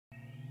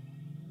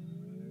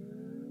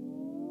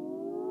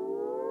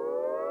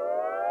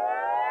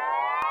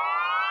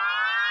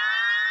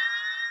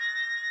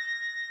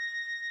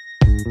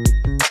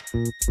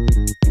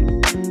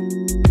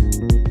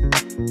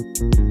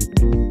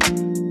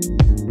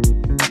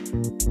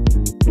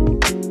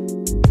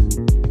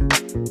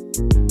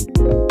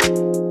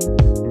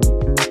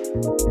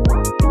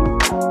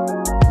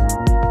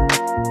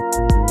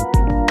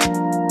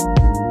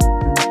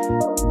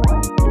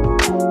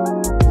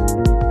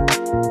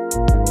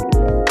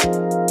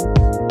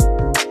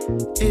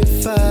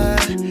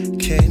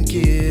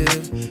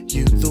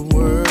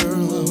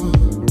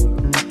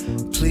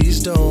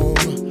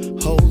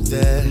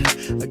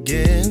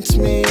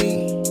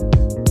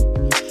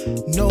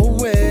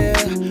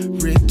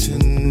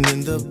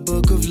the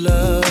book of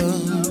love.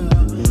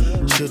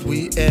 Should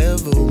we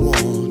ever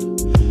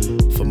want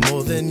for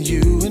more than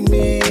you and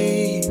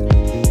me?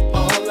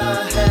 All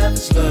I have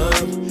is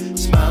love,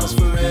 smiles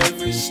for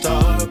every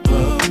star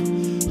above,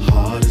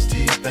 heart as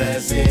deep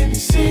as any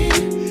sea.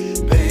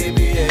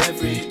 Baby,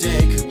 every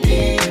day could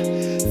be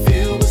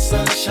filled with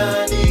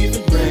sunshine,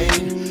 even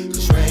rain,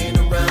 'cause rain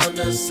around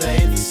us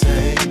ain't the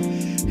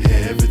same.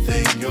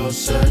 Everything you're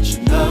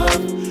searching of,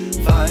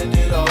 find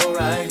it all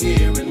right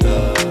here in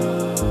love.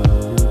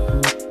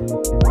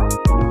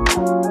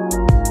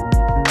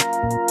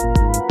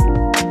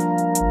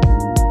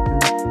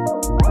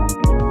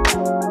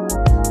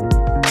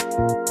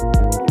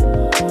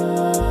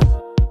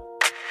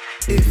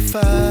 If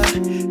I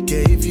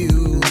gave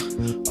you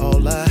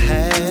all I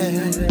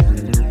had,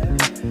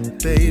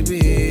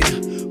 baby,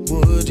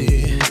 would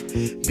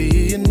it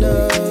be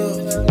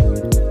enough?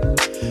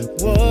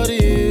 What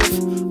if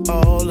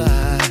all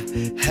I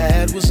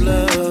had was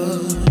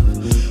love?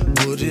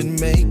 Would it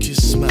make you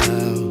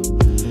smile,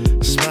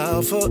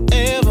 smile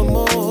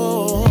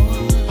forevermore?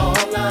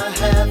 All I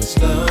have is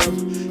love,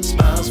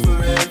 smiles for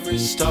every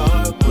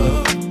star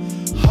above,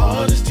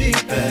 heart as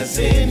deep as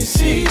any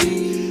sea.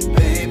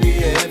 Baby,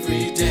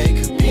 every day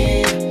could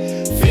be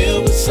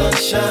filled with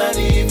sunshine,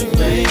 even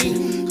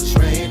rain, 'cause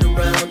rain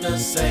around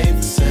us ain't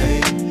the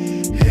same.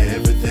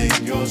 Everything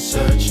you're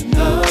searching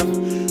of,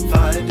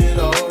 find it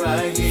all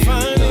right here.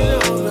 Find it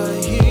all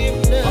right here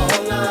now.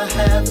 All I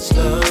have is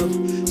love,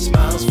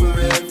 smiles for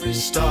every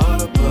star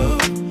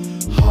above,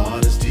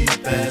 heart as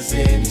deep as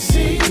any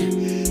sea.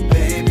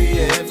 Baby,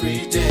 every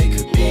day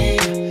could be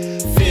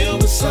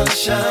filled with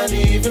sunshine,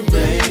 even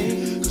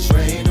rain, 'cause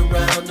rain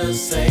around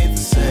us ain't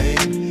the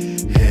same.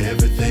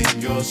 Everything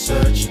you're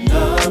searching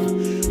of,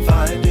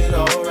 find it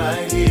all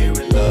right here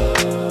in love.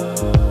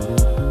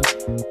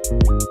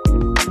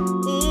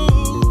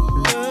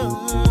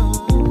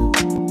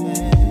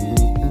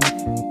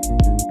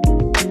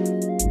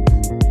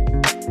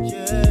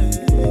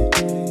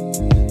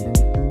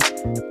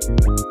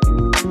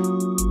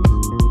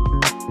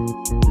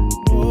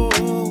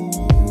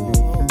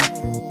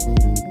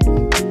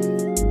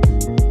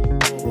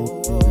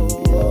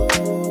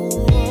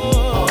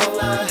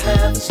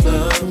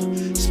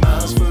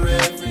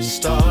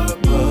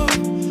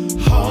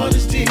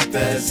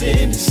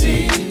 In the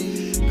sea,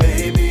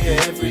 baby,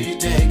 every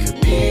day could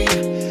be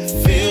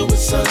filled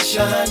with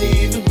sunshine,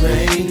 even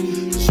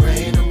rain, 'cause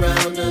rain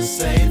around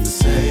us ain't the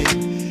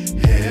same.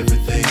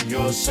 Everything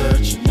you're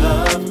searching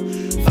of,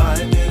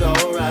 find it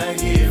all right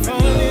here in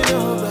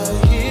love.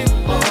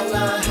 All I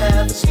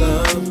have is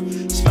love,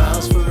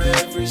 smiles for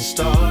every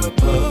star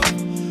above,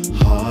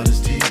 heart as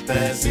deep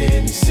as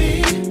any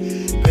sea.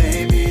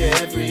 Baby,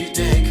 every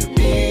day could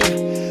be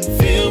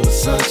filled with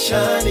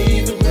sunshine,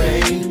 even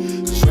rain,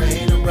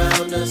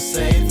 around us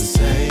ain't the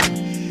same.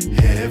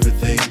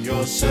 Everything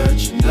you're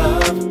searching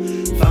of,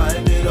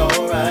 find it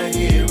all right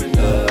here in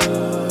love.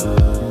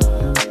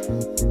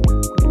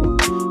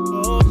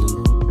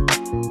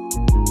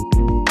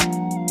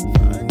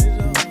 Find it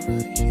all right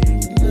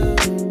here in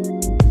love.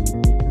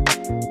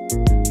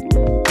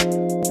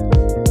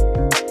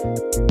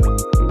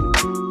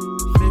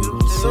 Filled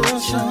with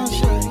sunshine,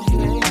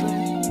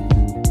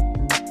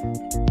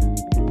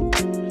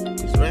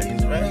 rain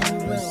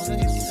around us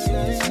ain't the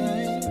same.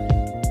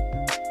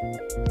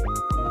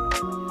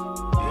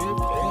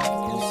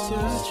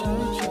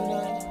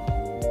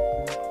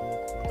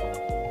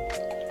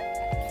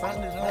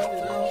 Find it out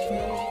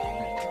here.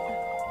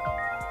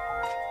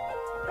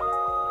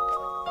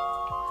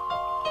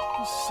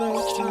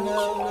 Searching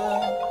out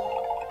loud.